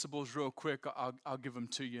practical principles real quick? I'll give them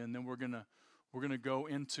to you, and then we're gonna go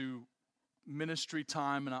into ministry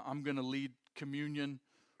time, and I'm gonna lead communion,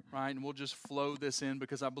 right? And we'll just flow this in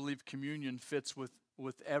because I believe communion fits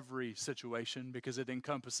with every situation because it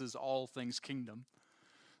encompasses all things kingdom.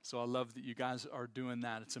 So I love that you guys are doing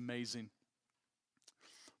that. It's amazing.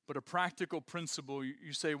 But a practical principle,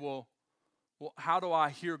 you say, well, how do I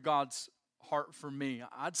hear God's heart for me?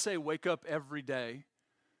 I'd say wake up every day,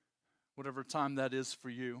 whatever time that is for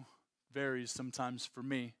you, varies sometimes for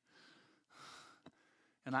me.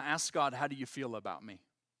 And I ask God, how do you feel about me?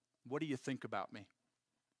 What do you think about me?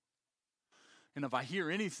 And if I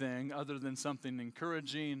hear anything other than something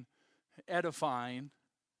encouraging, edifying,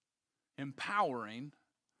 empowering,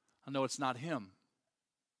 I know it's not Him.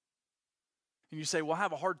 And you say, well, I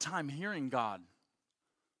have a hard time hearing God.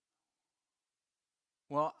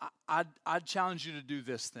 Well, I'd challenge you to do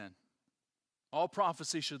this then. All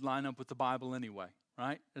prophecy should line up with the Bible anyway,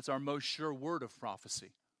 right? It's our most sure word of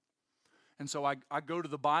prophecy. And so I go to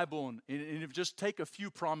the Bible and just take a few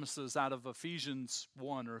promises out of Ephesians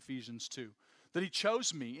 1 or Ephesians 2. That He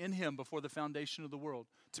chose me in Him before the foundation of the world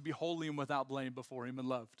to be holy and without blame before Him and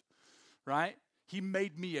loved, right? He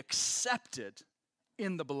made me accepted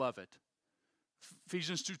in the beloved.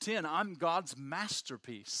 Ephesians 2:10, I'm God's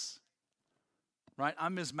masterpiece, right?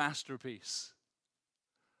 I'm His masterpiece.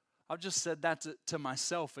 I've just said that to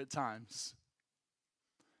myself at times.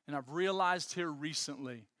 And I've realized here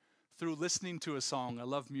recently through listening to a song, I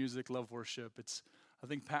love music, love worship. I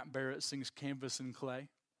think Pat Barrett sings Canvas and Clay.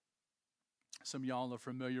 Some of y'all are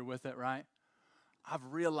familiar with it, right? I've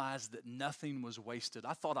realized that nothing was wasted.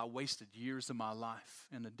 I thought I wasted years of my life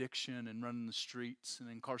in addiction and running the streets and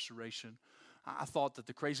incarceration. I thought that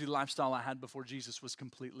the crazy lifestyle I had before Jesus was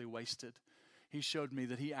completely wasted. He showed me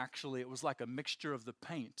that it was like a mixture of the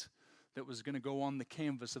paint that was going to go on the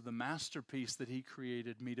canvas of the masterpiece that He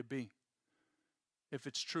created me to be. If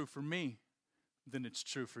it's true for me, then it's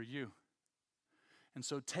true for you. And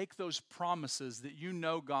so take those promises that you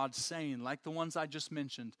know God's saying, like the ones I just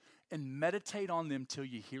mentioned, and meditate on them till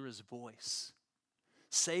you hear His voice.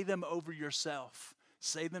 Say them over yourself.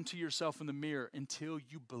 Say them to yourself in the mirror until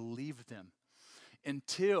you believe them.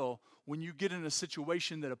 Until when you get in a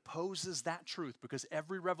situation that opposes that truth, because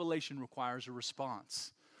every revelation requires a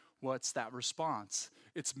response. What's that response?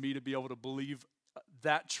 It's me to be able to believe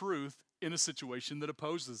that truth in a situation that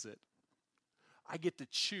opposes it. I get to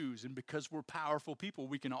choose, and because we're powerful people,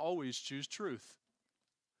 we can always choose truth.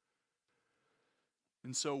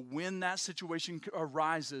 And so when that situation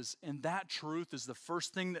arises, and that truth is the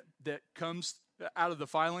first thing that comes out of the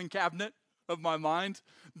filing cabinet of my mind,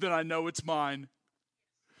 then I know it's mine.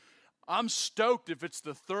 I'm stoked if it's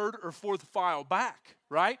the third or fourth file back,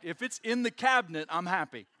 right? If it's in the cabinet, I'm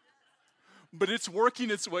happy. But it's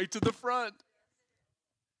working its way to the front.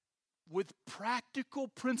 With practical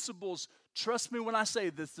principles, trust me when I say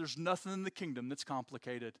this, there's nothing in the kingdom that's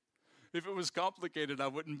complicated. If it was complicated, I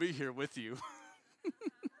wouldn't be here with you.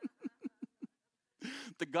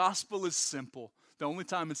 The gospel is simple. The only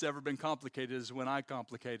time it's ever been complicated is when I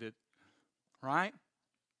complicate it, right?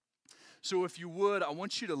 So if you would, I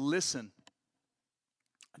want you to listen.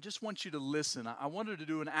 I just want you to listen. I wanted to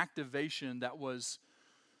do an activation that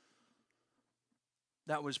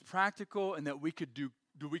that was practical and that we could do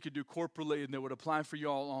corporately and that would apply for you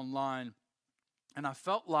all online. And I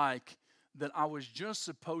felt like that I was just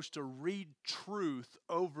supposed to read truth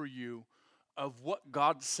over you of what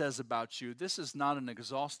God says about you. This is not an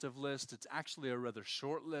exhaustive list. It's actually a rather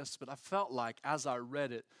short list, but I felt like as I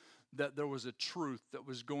read it that there was a truth that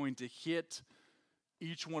was going to hit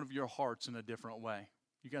each one of your hearts in a different way.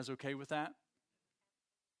 You guys okay with that?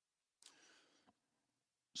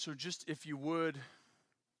 So just, if you would,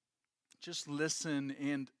 just listen,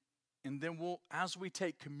 and then as we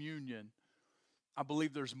take communion, I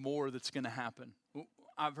believe there's more that's going to happen.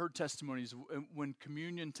 I've heard testimonies when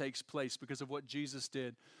communion takes place because of what Jesus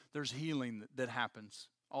did, there's healing that happens.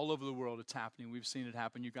 All over the world it's happening. We've seen it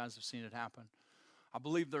happen. You guys have seen it happen. I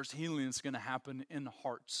believe there's healing that's going to happen in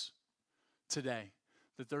hearts today.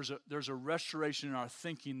 That there's a restoration in our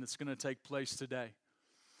thinking that's going to take place today.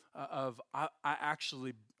 I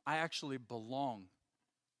actually belong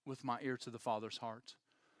with my ear to the Father's heart.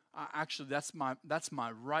 That's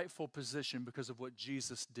my rightful position because of what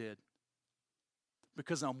Jesus did.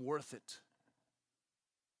 Because I'm worth it.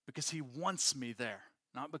 Because He wants me there.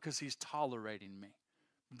 Not because He's tolerating me.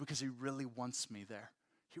 But because He really wants me there.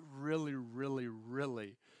 He really, really,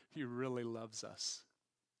 really, He really loves us.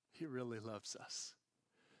 He really loves us.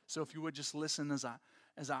 So if you would just listen as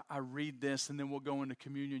I read this, and then we'll go into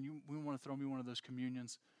communion. We want to throw me one of those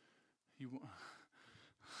communions. You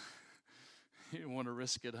want to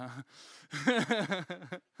risk it, huh?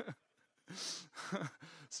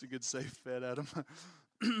 It's a good safe bet, Adam.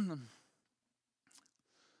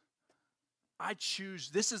 I choose,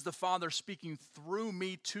 this is the Father speaking through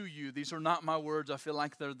me to you. These are not my words. I feel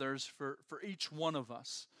like they're theirs for each one of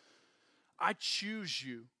us. I choose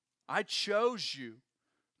you. I chose you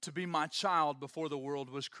to be my child before the world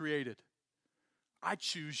was created. I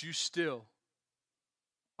choose you still.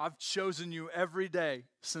 I've chosen you every day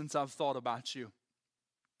since I've thought about you.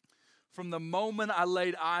 From the moment I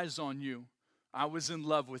laid eyes on you, I was in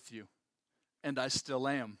love with you, and I still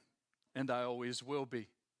am, and I always will be.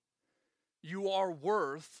 You are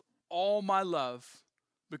worth all my love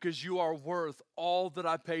because you are worth all that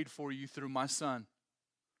I paid for you through my Son.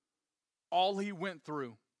 All He went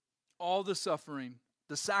through, all the suffering,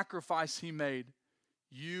 the sacrifice He made,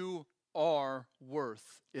 you are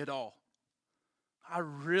worth it all. I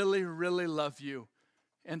really, really love you,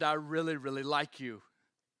 and I really, really like you.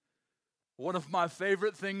 One of my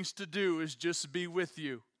favorite things to do is just be with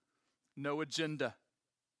you. No agenda.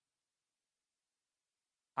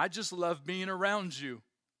 I just love being around you.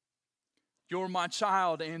 You're my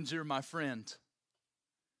child and you're my friend.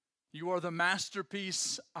 You are the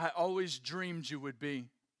masterpiece I always dreamed you would be.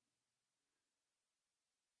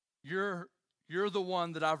 You're the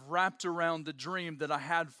one that I've wrapped around the dream that I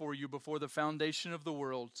had for you before the foundation of the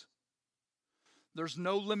world. There's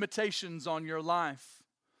no limitations on your life.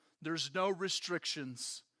 There's no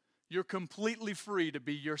restrictions. You're completely free to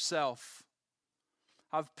be yourself.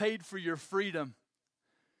 I've paid for your freedom,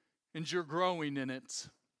 and you're growing in it.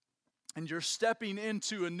 And you're stepping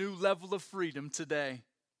into a new level of freedom today.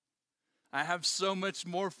 I have so much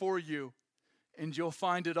more for you, and you'll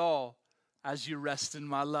find it all as you rest in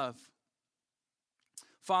my love.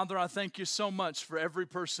 Father, I thank you so much for every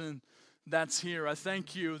person that's here. I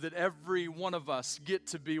thank you that every one of us get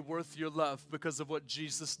to be worth your love because of what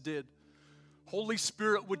Jesus did. Holy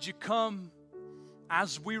Spirit, would you come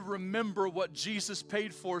as we remember what Jesus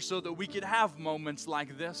paid for so that we could have moments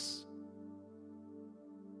like this?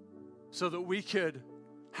 So that we could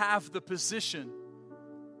have the position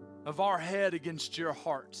of our head against your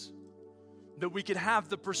heart. That we could have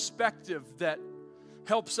the perspective that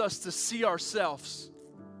helps us to see ourselves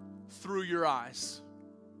through your eyes.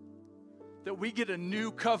 That we get a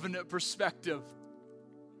new covenant perspective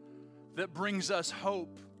that brings us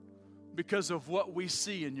hope because of what we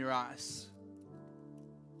see in your eyes.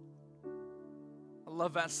 I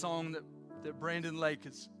love that song that Brandon Lake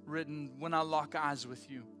has written, When I Lock Eyes with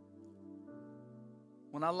You.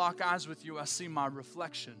 When I lock eyes with you, I see my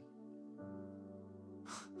reflection.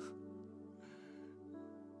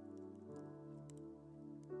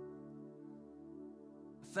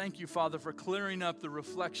 Thank you, Father, for clearing up the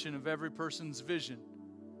reflection of every person's vision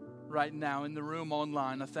right now in the room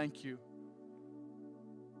online. I thank you.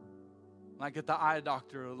 Like at the eye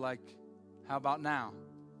doctor, like, how about now?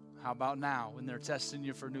 How about now when they're testing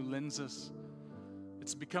you for new lenses?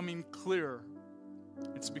 It's becoming clearer.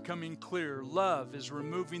 It's becoming clear. Love is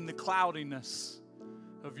removing the cloudiness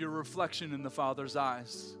of your reflection in the Father's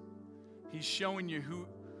eyes. He's showing you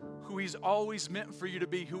who He's always meant for you to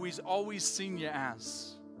be, who He's always seen you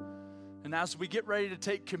as. And as we get ready to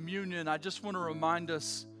take communion, I just want to remind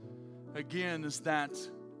us again is that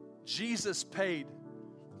Jesus paid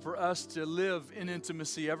for us to live in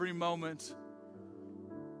intimacy every moment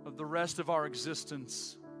of the rest of our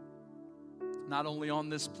existence, not only on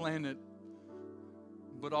this planet,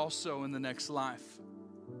 but also in the next life.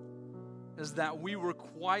 Is that we were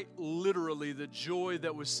quite literally the joy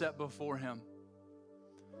that was set before him.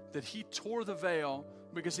 That he tore the veil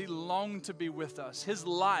because he longed to be with us. His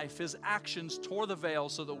life, his actions tore the veil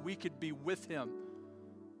so that we could be with him.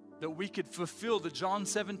 That we could fulfill the John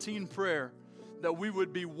 17 prayer. That we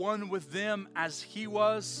would be one with them as he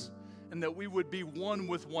was, and that we would be one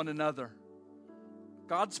with one another.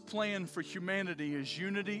 God's plan for humanity is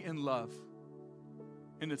unity and love.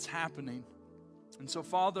 And it's happening. And so,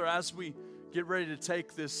 Father, as we get ready to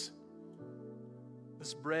take this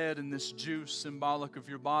bread and this juice symbolic of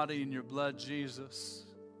your body and your blood, Jesus,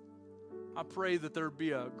 I pray that there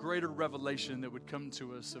be a greater revelation that would come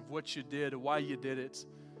to us of what you did and why you did it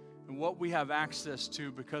and what we have access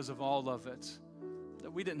to because of all of it,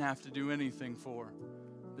 that we didn't have to do anything for,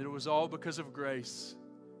 that it was all because of grace.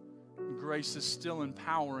 And grace is still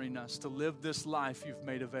empowering us to live this life you've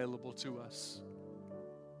made available to us.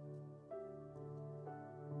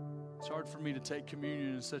 It's hard for me to take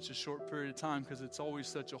communion in such a short period of time because it's always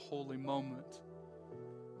such a holy moment.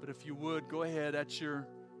 But if you would, go ahead at your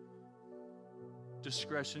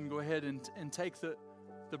discretion. Go ahead and take the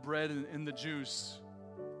bread and the juice.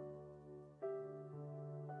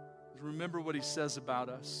 Remember what he says about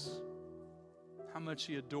us, how much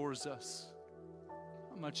he adores us,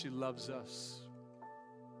 how much he loves us.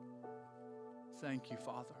 Thank you,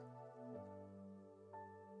 Father.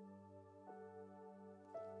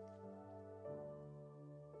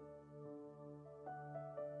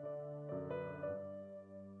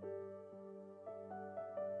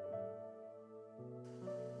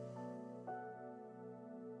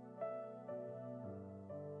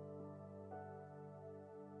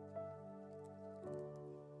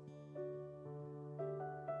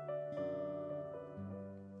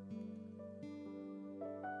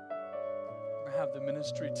 Have the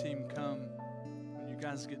ministry team come when you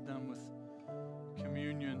guys get done with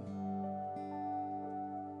communion.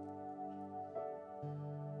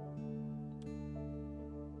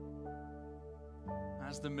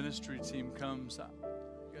 As the ministry team comes,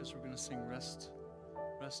 you guys are going to sing Rest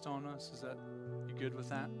on Us. Is that, you good with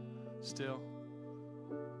that still?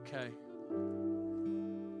 Okay.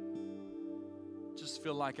 Just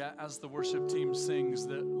feel like as the worship team sings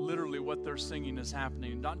that literally what they're singing is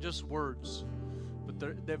happening, not just words,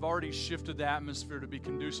 but they've already shifted the atmosphere to be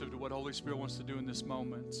conducive to what Holy Spirit wants to do in this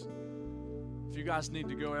moment. If you guys need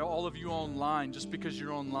to go, all of you online, just because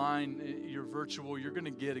you're online, you're virtual, you're going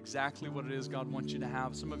to get exactly what it is God wants you to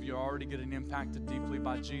have. Some of you are already getting impacted deeply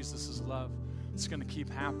by Jesus' love. It's going to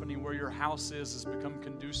keep happening. Where your house is has become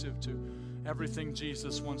conducive to everything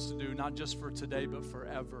Jesus wants to do, not just for today, but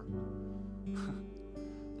forever.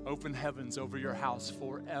 Open heavens over your house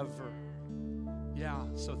forever. Yeah,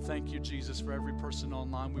 so thank you, Jesus, for every person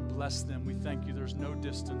online. We bless them. We thank you. There's no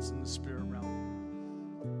distance in the spirit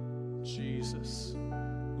realm. Jesus.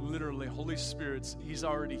 Literally, Holy Spirit, he's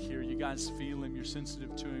already here. You guys feel him. You're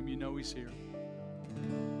sensitive to him. You know he's here.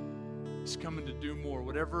 He's coming to do more.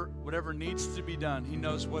 Whatever needs to be done, he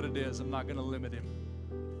knows what it is. I'm not going to limit him.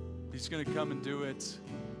 He's going to come and do it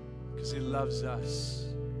because he loves us.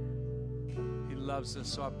 Loves us.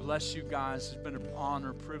 So I bless you guys. It's been an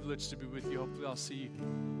honor, privilege to be with you. Hopefully I'll see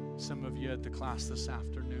some of you at the class this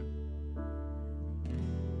afternoon.